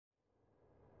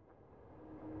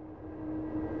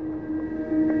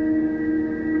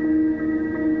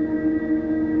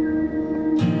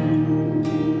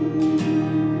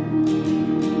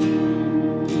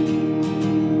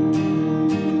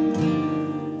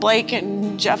Blake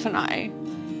and Jeff and I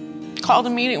called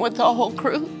a meeting with the whole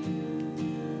crew.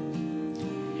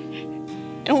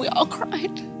 And we all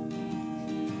cried.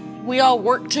 We all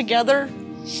worked together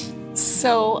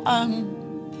so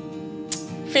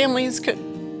families could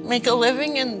make a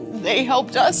living, and they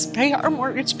helped us pay our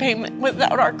mortgage payment.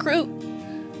 Without our crew,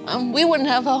 we wouldn't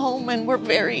have a home, and we're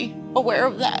very aware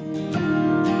of that.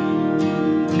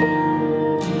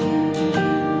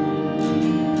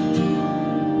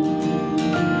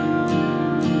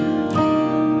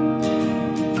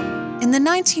 In the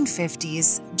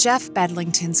 1950s, Jeff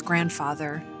Bedlington's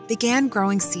grandfather began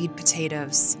growing seed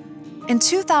potatoes. In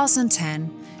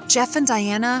 2010, Jeff and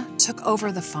Diana took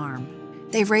over the farm.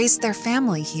 They raised their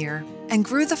family here and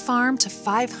grew the farm to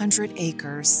 500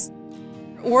 acres.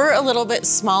 We're a little bit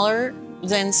smaller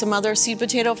than some other seed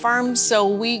potato farms, so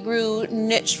we grew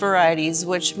niche varieties,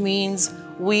 which means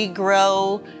we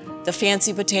grow the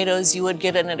fancy potatoes you would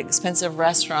get in an expensive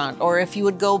restaurant, or if you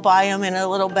would go buy them in a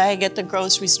little bag at the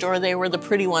grocery store, they were the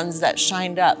pretty ones that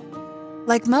shined up.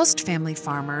 Like most family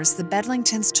farmers, the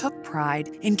Bedlingtons took pride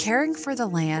in caring for the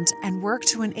land and worked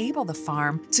to enable the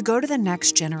farm to go to the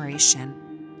next generation.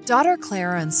 Daughter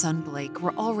Clara and son Blake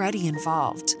were already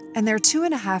involved, and their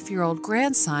 2.5-year-old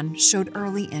grandson showed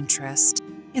early interest.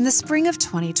 In the spring of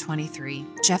 2023,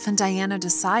 Jeff and Diana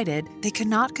decided they could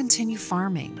not continue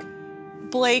farming.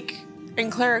 Blake and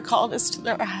Clara called us to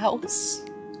their house.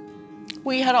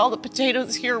 We had all the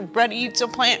potatoes here ready to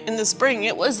plant in the spring.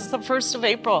 It was the 1st of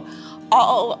April.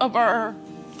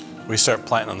 We start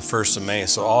planting on the 1st of May,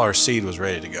 so all our seed was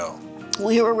ready to go.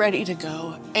 We were ready to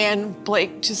go. And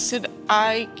Blake just said,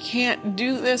 I can't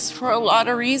do this for a lot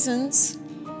of reasons.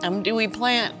 Do we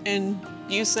plant? And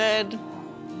you said,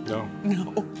 No.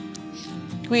 No.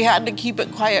 We had to keep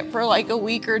it quiet for like a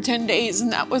week or 10 days,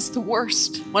 and that was the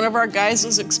worst. One of our guys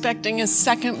was expecting his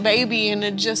second baby and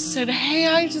had just said, hey,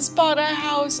 I just bought a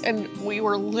house. And we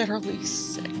were literally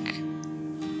sick.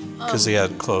 Because he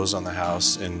had clothes on the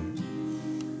house, and,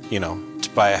 you know, to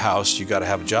buy a house, you got to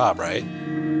have a job, right?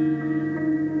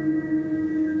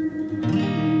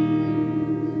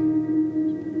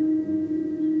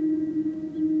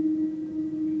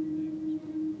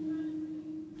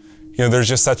 You know, there's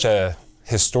just such a,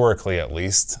 historically at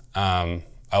least, a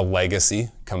legacy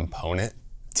component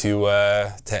to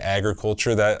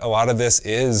agriculture that a lot of this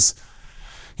is,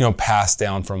 you know, passed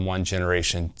down from one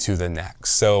generation to the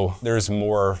next. So there's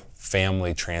more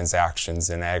family transactions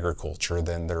in agriculture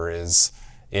than there is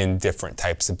in different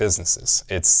types of businesses.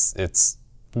 It's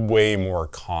way more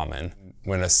common.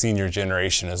 When a senior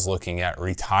generation is looking at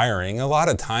retiring, a lot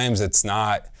of times it's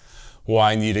not, well,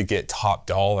 I need to get top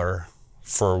dollar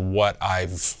for what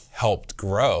I've helped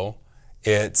grow.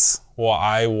 It's, well,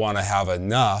 I want to have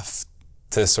enough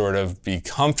to sort of be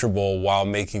comfortable while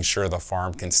making sure the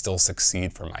farm can still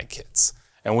succeed for my kids.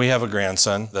 And we have a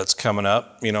grandson that's coming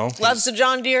up, you know. Loves the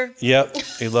John Deere? Yep,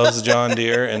 he loves the John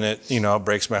Deere, and it, you know,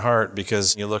 breaks my heart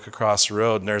because you look across the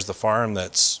road and there's the farm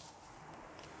that's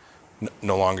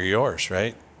no longer yours,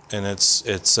 right? And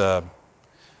it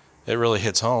really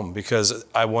hits home because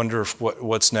I wonder if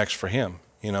what's next for him,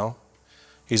 you know.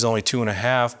 He's only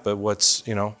 2.5, but what's,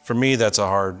 you know, for me that's a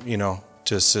hard, you know,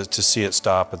 to see it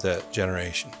stop at that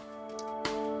generation.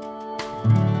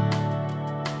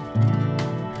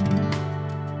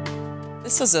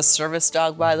 This is a service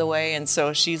dog, by the way, and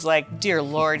so she's like, dear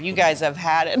Lord, you guys have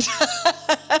had it.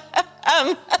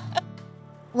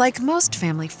 Like most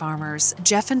family farmers,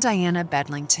 Jeff and Diana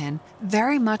Bedlington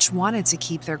very much wanted to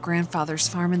keep their grandfather's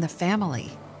farm in the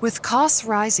family. With costs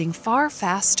rising far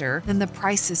faster than the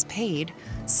prices paid,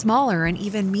 smaller and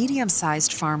even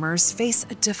medium-sized farmers face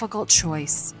a difficult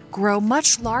choice: grow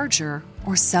much larger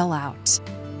or sell out.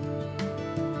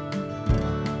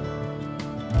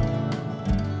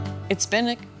 It's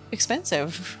been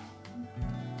expensive.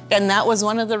 And that was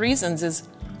one of the reasons, is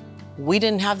we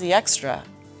didn't have the extra.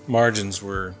 Margins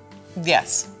were...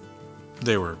 Yes.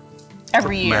 They were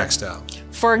every year. Maxed out.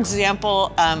 For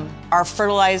example, our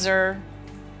fertilizer,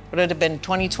 would it have been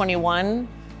 2021,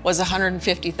 was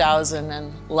 $150,000,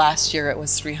 and last year it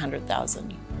was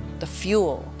 $300,000. The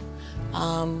fuel,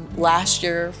 last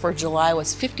year for July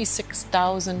was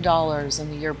 $56,000,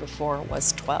 and the year before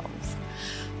was $12,000.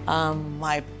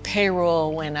 My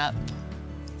payroll went up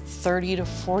 30 to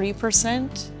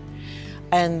 40%,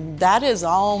 and that is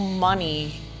all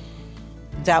money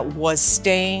that was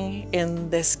staying in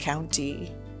this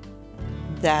county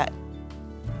that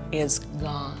is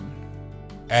gone.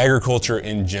 Agriculture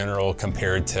in general,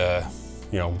 compared to,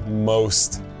 you know,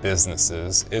 most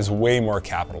businesses, is way more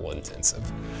capital intensive.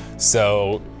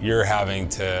 So you're having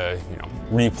to, you know,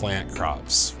 replant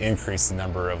crops, increase the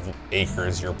number of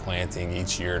acres you're planting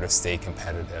each year to stay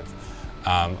competitive.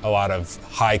 A lot of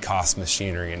high-cost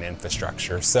machinery and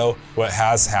infrastructure. So what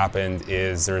has happened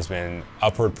is there's been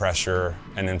upward pressure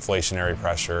and inflationary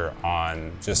pressure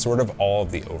on just sort of all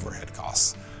of the overhead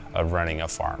costs of running a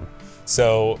farm.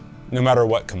 So no matter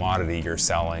what commodity you're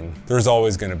selling, there's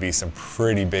always going to be some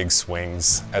pretty big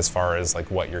swings as far as like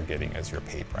what you're getting as your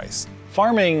pay price.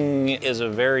 Farming is a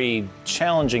very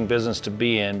challenging business to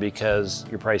be in because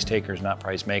you're price takers, not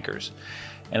price makers.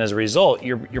 And as a result,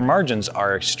 your margins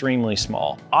are extremely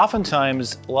small.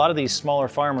 Oftentimes, a lot of these smaller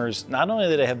farmers, not only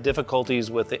do they have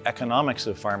difficulties with the economics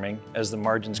of farming as the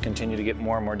margins continue to get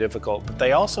more and more difficult, but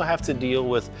they also have to deal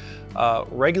with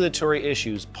regulatory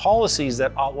issues, policies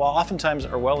that, while oftentimes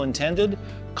are well-intended,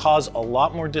 cause a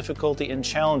lot more difficulty and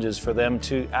challenges for them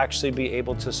to actually be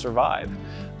able to survive.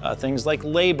 Things like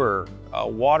labor,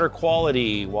 water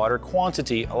quality, water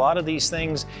quantity, a lot of these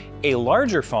things, a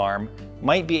larger farm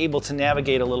might be able to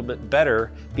navigate a little bit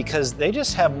better because they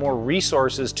just have more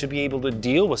resources to be able to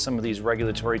deal with some of these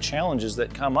regulatory challenges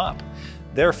that come up.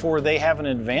 Therefore, they have an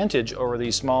advantage over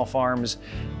these small farms.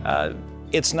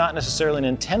 It's not necessarily an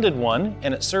intended one,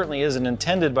 and it certainly isn't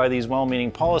intended by these well-meaning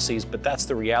policies, but that's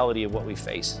the reality of what we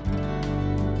face.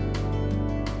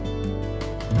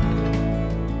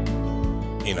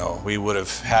 You know, we would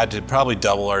have had to probably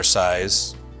double our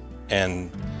size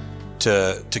and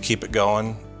to keep it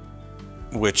going,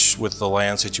 which with the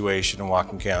land situation in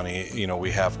Whatcom County, you know,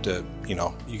 we have to, you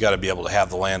know, you got to be able to have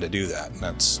the land to do that. And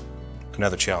that's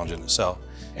another challenge in itself.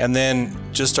 And then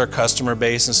just our customer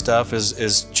base and stuff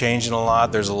is changing a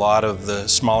lot. There's a lot of the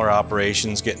smaller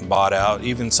operations getting bought out.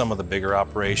 Even some of the bigger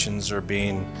operations are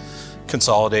being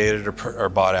consolidated or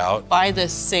bought out. By the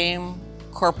same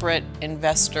corporate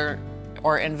investor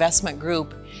or investment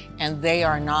group, and they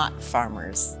are not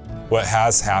farmers. What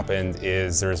has happened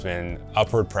is there's been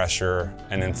upward pressure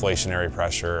and inflationary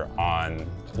pressure on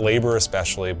labor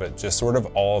especially, but just sort of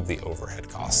all of the overhead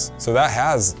costs. So that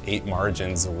has ate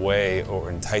margins away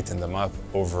and tightened them up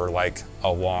over like a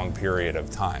long period of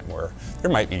time, where there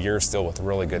might be years still with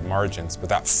really good margins, but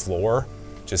that floor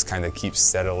just kind of keeps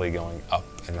steadily going up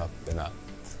and up and up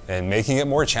and making it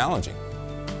more challenging.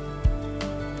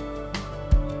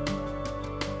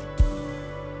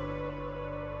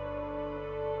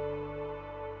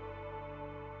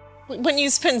 When you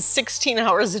spend 16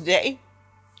 hours a day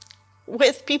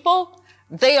with people,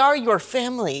 they are your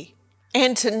family.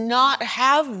 And to not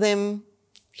have them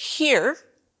here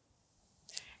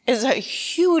is a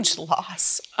huge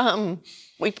loss.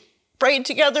 We prayed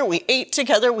together, we ate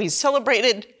together, we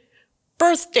celebrated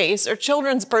birthdays or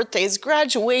children's birthdays,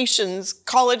 graduations,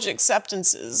 college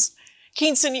acceptances,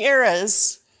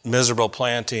 quinceañeras. Miserable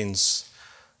plantings,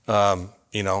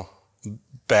 you know,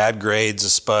 bad grades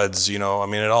of spuds, you know, I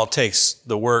mean, it all takes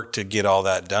the work to get all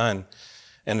that done,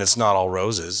 and it's not all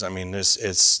roses. I mean,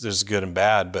 there's good and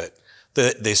bad, but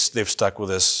they've stuck with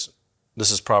us.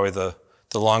 This is probably the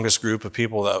longest group of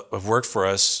people that have worked for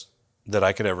us that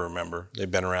I could ever remember. They've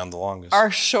been around the longest.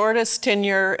 Our shortest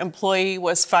tenure employee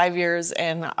was 5 years,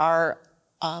 and our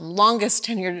longest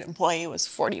tenured employee was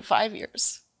 45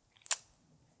 years.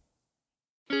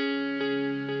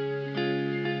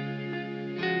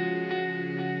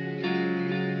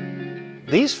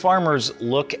 These farmers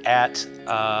look at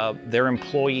their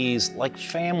employees like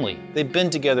family. They've been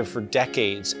together for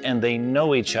decades and they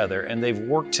know each other and they've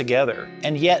worked together.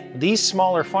 And yet these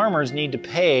smaller farmers need to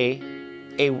pay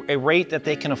a rate that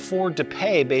they can afford to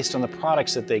pay based on the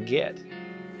products that they get.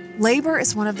 Labor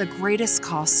is one of the greatest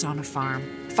costs on a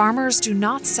farm. Farmers do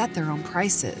not set their own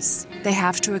prices. They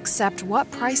have to accept what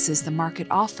prices the market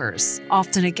offers,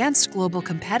 often against global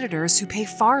competitors who pay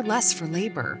far less for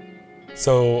labor.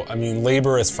 So, I mean,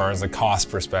 labor as far as the cost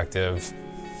perspective,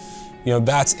 you know,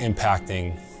 that's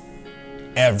impacting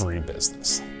every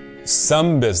business.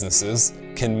 Some businesses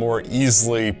can more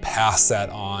easily pass that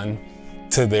on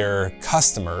to their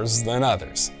customers than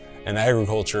others. In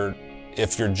agriculture,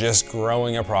 if you're just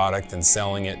growing a product and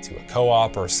selling it to a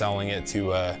co-op or selling it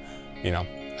to a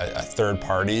third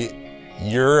party,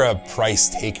 you're a price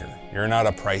taker. You're not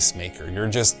a price maker. You're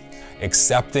just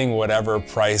accepting whatever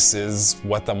price is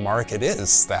what the market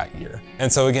is that year.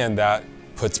 And so again, that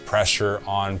puts pressure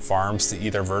on farms to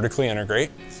either vertically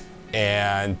integrate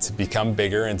and to become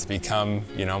bigger and to become,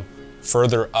 you know,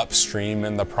 further upstream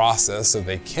in the process so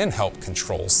they can help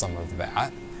control some of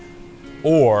that,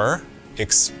 or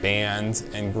expand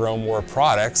and grow more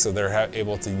products so they're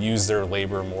able to use their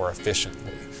labor more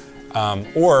efficiently.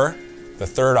 Or the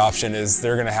third option is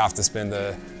they're gonna have to spend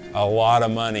a lot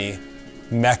of money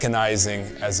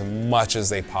mechanizing as much as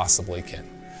they possibly can.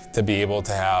 to be able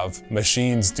to have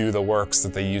machines do the works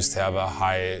that they used to have a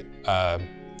high, a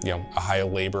high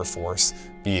labor force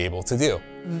be able to do.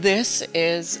 This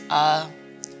is a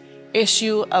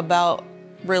issue about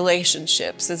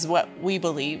relationships, is what we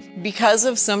believe. Because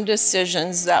of some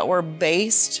decisions that were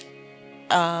based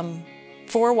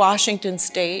for Washington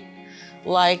State,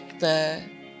 like the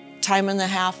time and a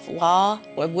half law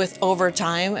with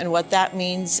overtime, and what that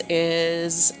means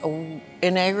is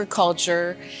in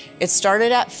agriculture, it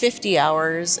started at 50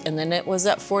 hours and then it was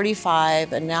at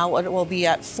 45, and now it will be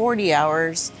at 40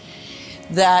 hours,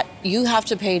 that you have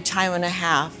to pay time and a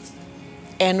half.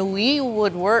 And we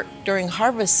would work during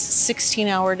harvest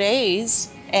 16-hour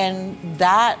days, and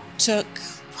that took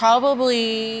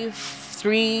probably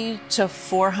 $300,000 to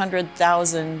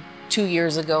 $400,000 2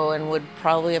 years ago, and would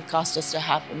probably have cost us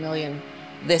 $500,000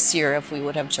 this year if we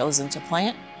would have chosen to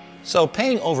plant. So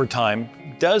paying overtime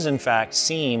does in fact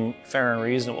seem fair and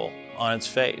reasonable on its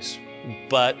face,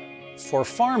 but for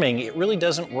farming, it really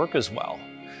doesn't work as well.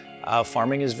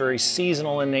 Farming is very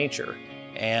seasonal in nature,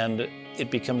 and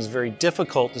it becomes very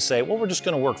difficult to say, well, we're just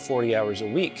going to work 40 hours a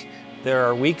week. There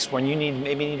are weeks when you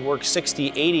maybe need to work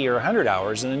 60, 80, or 100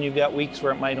 hours, and then you've got weeks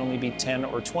where it might only be 10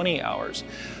 or 20 hours.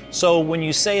 So when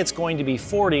you say it's going to be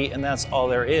 40 and that's all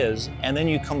there is, and then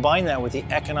you combine that with the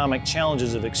economic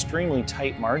challenges of extremely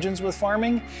tight margins with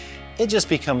farming, it just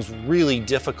becomes really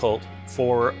difficult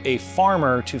for a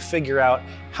farmer to figure out,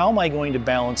 how am I going to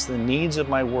balance the needs of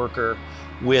my worker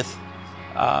with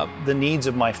the needs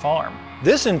of my farm?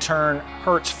 This in turn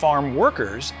hurts farm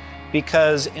workers,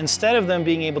 because instead of them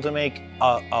being able to make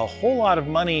a whole lot of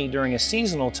money during a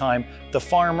seasonal time, the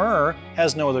farmer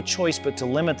has no other choice but to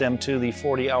limit them to the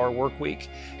 40-hour work week,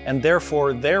 and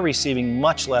therefore they're receiving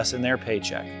much less in their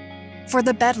paycheck. For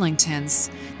the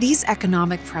Bedlingtons, these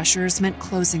economic pressures meant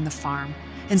closing the farm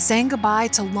and saying goodbye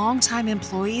to longtime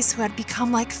employees who had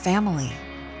become like family.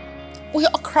 We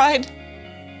all cried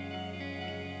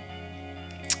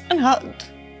and hugged.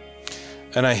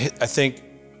 And I think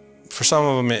for some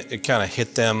of them, it kind of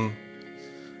hit them,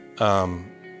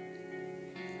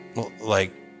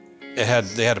 like they had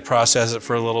to process it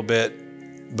for a little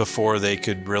bit before they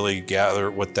could really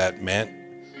gather what that meant.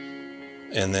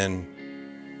 And then,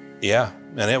 yeah,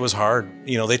 and it was hard.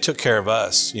 You know, they took care of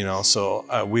us, you know, so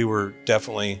we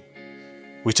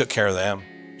took care of them.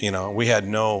 You know, we had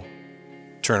no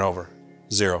turnover,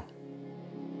 zero.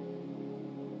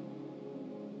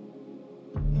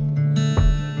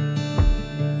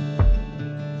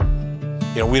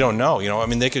 You know, we don't know, you know, I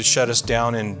mean, they could shut us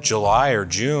down in July or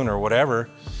June or whatever,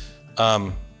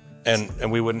 and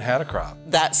we wouldn't have had a crop.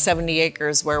 That 70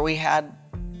 acres where we had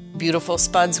beautiful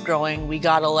spuds growing, we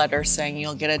got a letter saying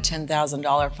you'll get a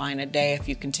 $10,000 fine a day if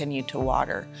you continue to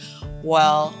water.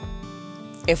 Well,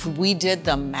 if we did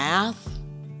the math,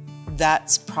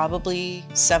 that's probably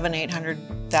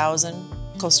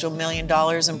 $700,000-800,000, close to $1 million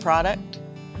in product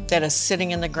that is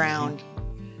sitting in the ground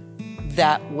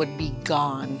that would be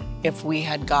gone if we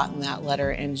had gotten that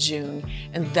letter in June,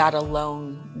 and that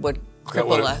alone would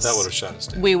cripple us. That would have shut us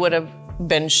down. We would have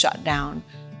been shut down.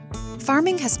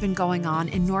 Farming has been going on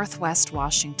in Northwest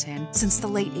Washington since the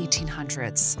late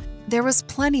 1800s. There was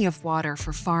plenty of water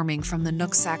for farming from the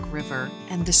Nooksack River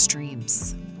and the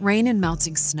streams. Rain and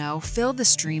melting snow fill the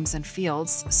streams and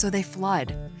fields, so they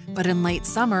flood. But in late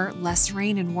summer, less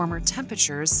rain and warmer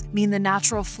temperatures mean the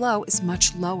natural flow is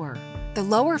much lower. The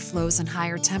lower flows and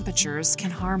higher temperatures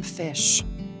can harm fish.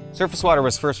 Surface water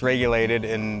was first regulated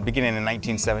beginning in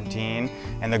 1917,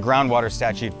 and the groundwater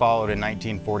statute followed in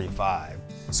 1945.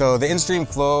 So the in-stream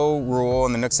flow rule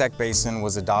in the Nooksack Basin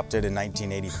was adopted in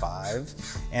 1985,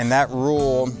 and that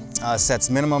rule sets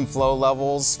minimum flow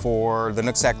levels for the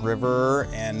Nooksack River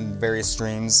and various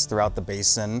streams throughout the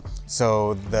basin.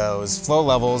 So those flow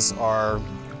levels are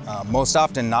most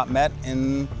often not met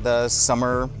in the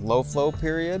summer low flow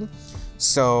period.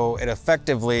 So it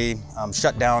effectively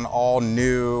shut down all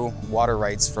new water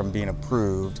rights from being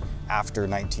approved after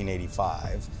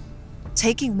 1985.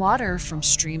 Taking water from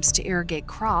streams to irrigate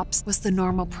crops was the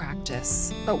normal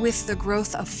practice. But with the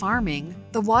growth of farming,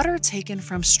 the water taken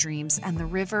from streams and the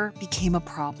river became a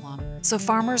problem. So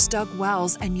farmers dug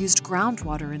wells and used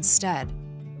groundwater instead.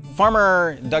 If a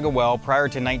farmer dug a well prior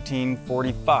to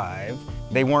 1945,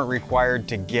 they weren't required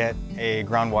to get a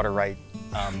groundwater right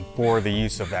for the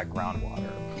use of that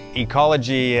groundwater.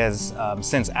 Ecology has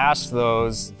since asked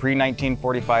those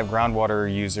pre-1945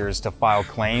 groundwater users to file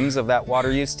claims of that water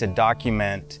use to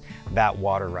document that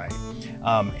water right.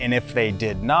 And if they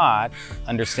did not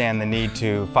understand the need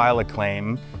to file a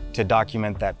claim to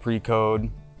document that pre-code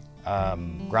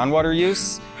groundwater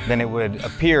use, then it would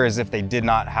appear as if they did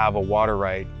not have a water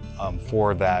right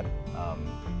for that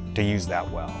to use that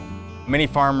well. Many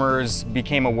farmers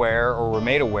became aware or were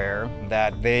made aware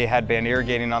that they had been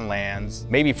irrigating on lands,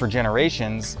 maybe for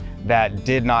generations, that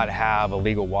did not have a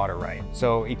legal water right.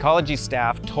 So ecology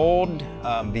staff told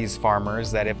these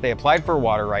farmers that if they applied for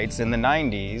water rights in the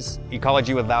 90s,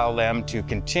 ecology would allow them to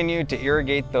continue to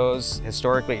irrigate those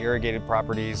historically irrigated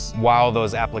properties while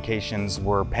those applications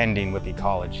were pending with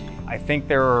ecology. I think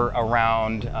there were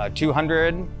around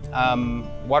 200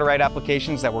 water right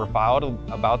applications that were filed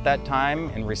about that time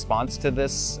in response to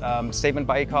this statement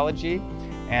by ecology.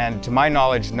 And to my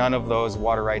knowledge, none of those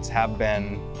water rights have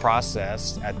been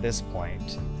processed at this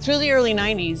point. Through the early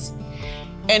 90s,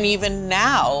 and even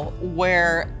now,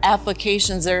 where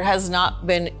applications, there has not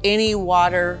been any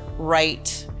water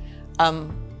right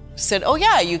said, oh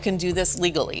yeah, you can do this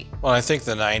legally. Well, I think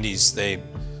the 90s,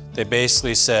 they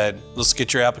basically said, let's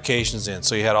get your applications in.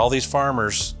 So you had all these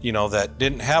farmers, you know, that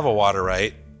didn't have a water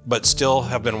right, but still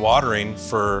have been watering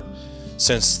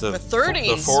since the 30s,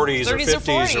 the 40s or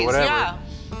 50s or whatever. Yeah.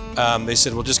 They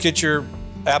said, well, just get your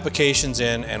applications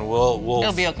in and we'll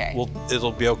It'll be okay.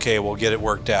 It'll be okay. We'll get it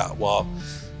worked out. Well,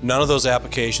 none of those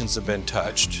applications have been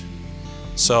touched.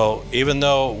 So even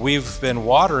though we've been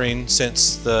watering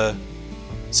since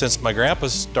my grandpa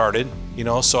started, you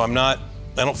know, so I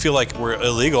don't feel like we're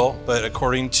illegal, but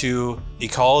according to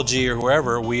ecology or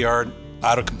whoever, we are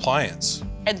out of compliance.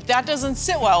 And that doesn't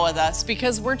sit well with us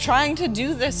because we're trying to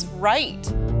do this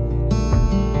right.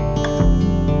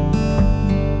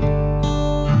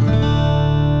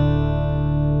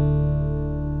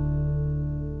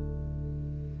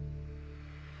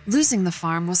 Losing the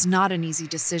farm was not an easy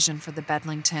decision for the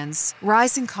Bedlingtons.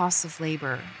 Rising costs of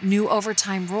labor, new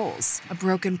overtime rules, a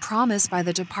broken promise by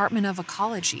the Department of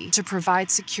Ecology to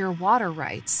provide secure water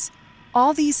rights.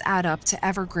 All these add up to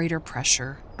ever greater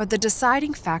pressure. But the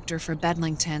deciding factor for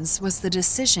Bedlingtons was the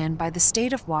decision by the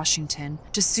state of Washington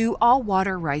to sue all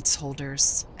water rights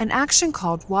holders, an action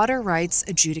called water rights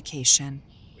adjudication.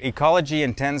 Ecology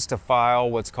intends to file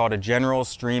what's called a general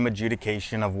stream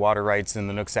adjudication of water rights in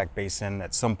the Nooksack Basin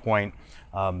at some point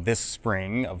this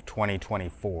spring of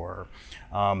 2024.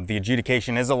 The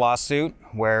adjudication is a lawsuit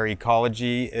where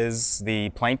ecology is the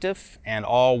plaintiff and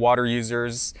all water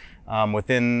users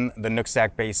within the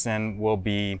Nooksack Basin will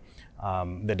be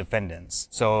the defendants.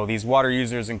 So these water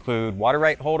users include water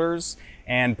right holders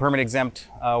and permit exempt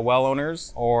well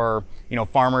owners, or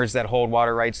farmers that hold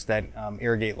water rights that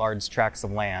irrigate large tracts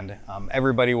of land.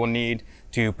 Everybody will need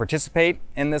to participate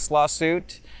in this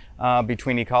lawsuit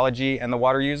between ecology and the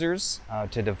water users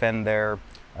to defend their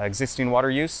existing water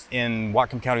use in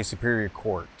Whatcom County Superior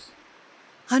Court.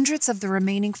 Hundreds of the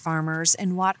remaining farmers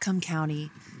in Whatcom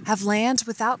County have land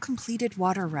without completed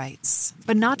water rights.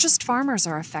 But not just farmers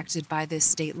are affected by this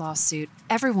state lawsuit.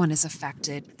 Everyone is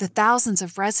affected. The thousands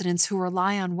of residents who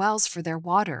rely on wells for their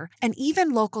water, and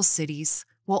even local cities,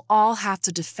 will all have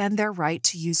to defend their right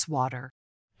to use water.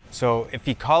 So if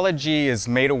ecology is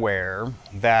made aware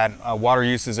that water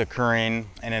use is occurring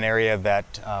in an area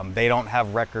that they don't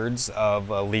have records of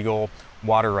a legal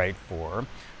water right for,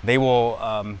 they will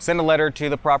send a letter to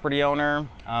the property owner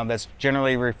that's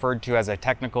generally referred to as a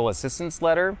technical assistance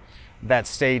letter that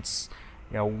states,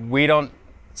 we don't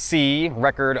see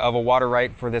record of a water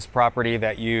right for this property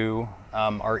that you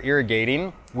are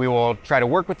irrigating. We will try to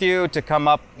work with you to come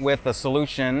up with a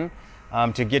solution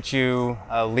to get you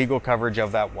legal coverage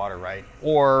of that water right,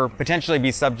 or potentially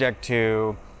be subject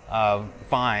to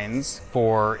fines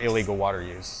for illegal water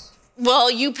use.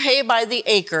 Well, you pay by the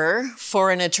acre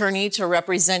for an attorney to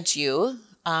represent you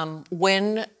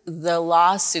when the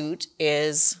lawsuit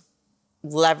is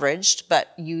leveraged,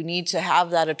 but you need to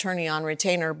have that attorney on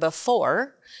retainer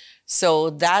before. So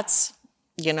that's,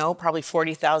 probably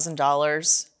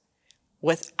 $40,000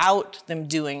 without them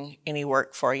doing any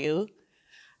work for you.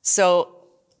 So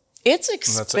it's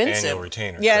expensive. And that's an annual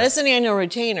retainer. Yeah, correct? It's an annual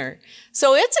retainer.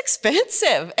 So it's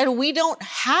expensive, and we don't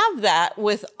have that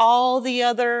with all the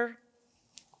other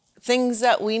things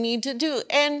that we need to do.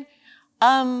 And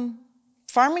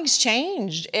farming's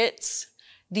changed. It's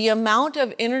the amount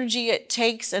of energy it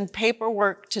takes and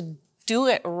paperwork to do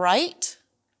it right,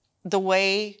 the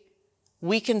way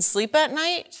we can sleep at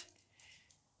night,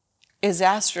 is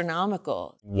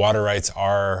astronomical. Water rights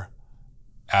are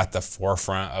at the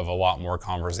forefront of a lot more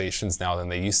conversations now than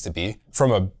they used to be.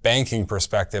 From a banking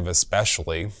perspective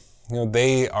especially,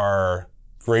 they are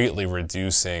greatly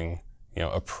reducing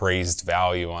appraised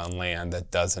value on land that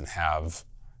doesn't have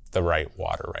the right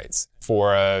water rights.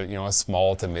 For a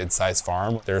small to mid-sized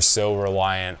farm, they're so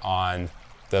reliant on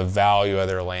the value of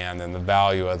their land and the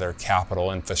value of their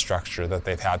capital infrastructure that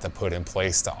they've had to put in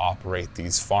place to operate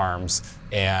these farms,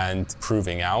 and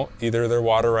proving out either their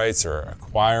water rights or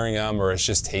acquiring them, or it's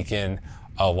just taken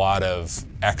a lot of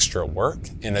extra work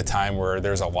in a time where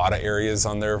there's a lot of areas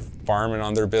on their farm and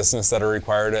on their business that are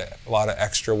required a lot of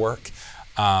extra work.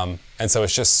 And so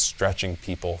it's just stretching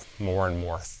people more and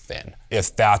more thin.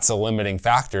 If that's a limiting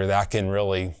factor, that can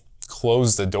really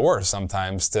close the door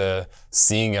sometimes to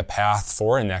seeing a path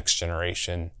for a next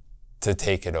generation to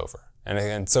take it over.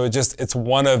 And so it's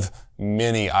one of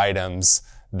many items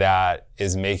that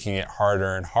is making it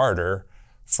harder and harder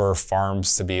for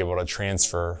farms to be able to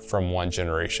transfer from one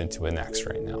generation to the next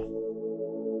right now.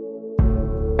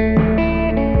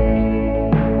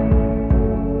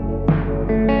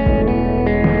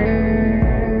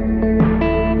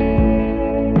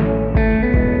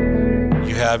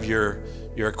 You have your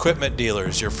equipment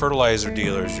dealers, your fertilizer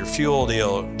dealers, your fuel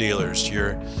dealers,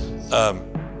 your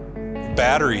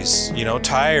batteries, you know,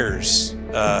 tires,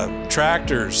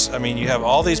 tractors. I mean, you have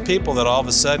all these people that all of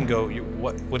a sudden go,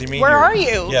 what do you mean? Where are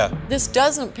you? Yeah. This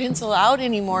doesn't pencil out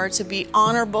anymore to be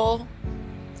honorable,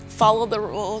 follow the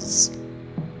rules,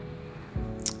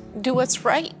 do what's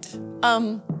right.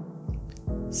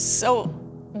 So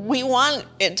we want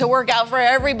it to work out for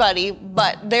everybody,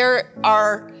 but there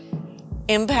are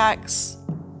impacts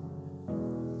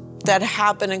that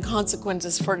happen and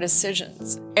consequences for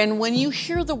decisions. And when you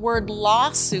hear the word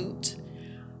lawsuit,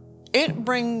 it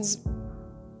brings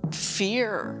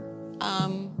fear,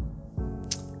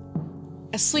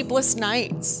 sleepless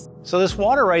nights. So this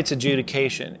water rights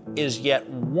adjudication is yet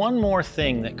one more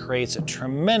thing that creates a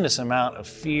tremendous amount of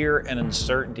fear and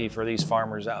uncertainty for these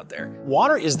farmers out there.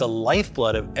 Water is the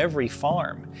lifeblood of every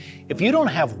farm. If you don't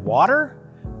have water,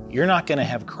 you're not gonna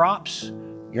have crops,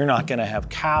 you're not gonna have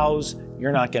cows,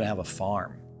 you're not gonna have a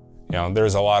farm. You know,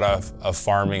 there's a lot of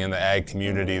farming in the ag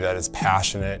community that is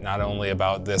passionate not only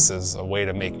about this as a way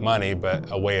to make money,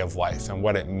 but a way of life and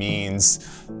what it means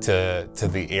to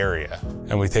the area.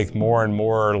 And we take more and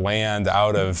more land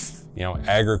out of, you know,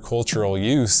 agricultural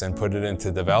use and put it into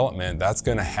development. That's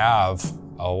gonna have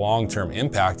a long-term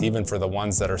impact even for the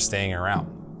ones that are staying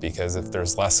around. Because if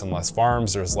there's less and less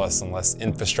farms, there's less and less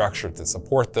infrastructure to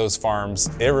support those farms.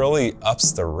 It really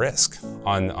ups the risk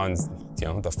on you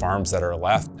know, the farms that are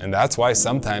left. And that's why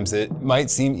sometimes it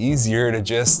might seem easier to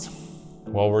just,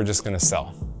 well, we're just gonna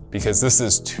sell. Because this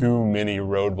is too many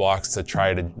roadblocks to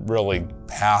try to really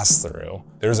pass through.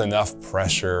 There's enough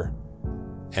pressure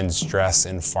and stress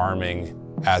in farming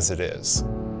as it is.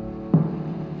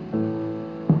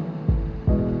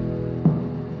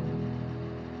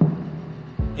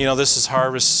 You know, this is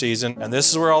harvest season, and this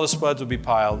is where all the spuds would be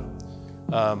piled,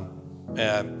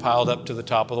 and piled up to the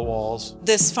top of the walls.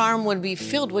 This farm would be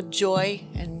filled with joy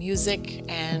and music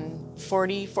and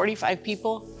 40, 45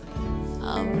 people,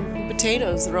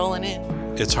 potatoes rolling in.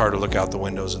 It's hard to look out the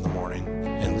windows in the morning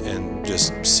and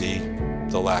just see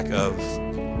the lack of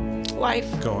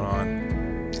Life, going on.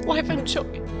 life and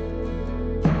joy.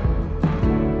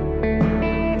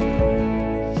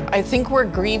 I think we're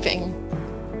grieving.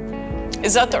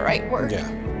 Is that the right word? Yeah.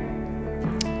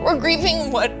 We're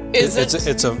grieving what isn't.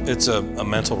 It's a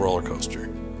mental roller coaster.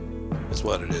 It's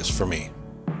what it is for me.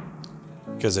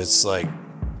 Because it's like,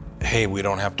 hey, we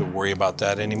don't have to worry about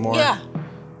that anymore. Yeah.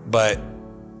 But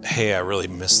hey, I really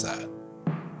miss that.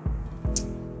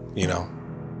 You know?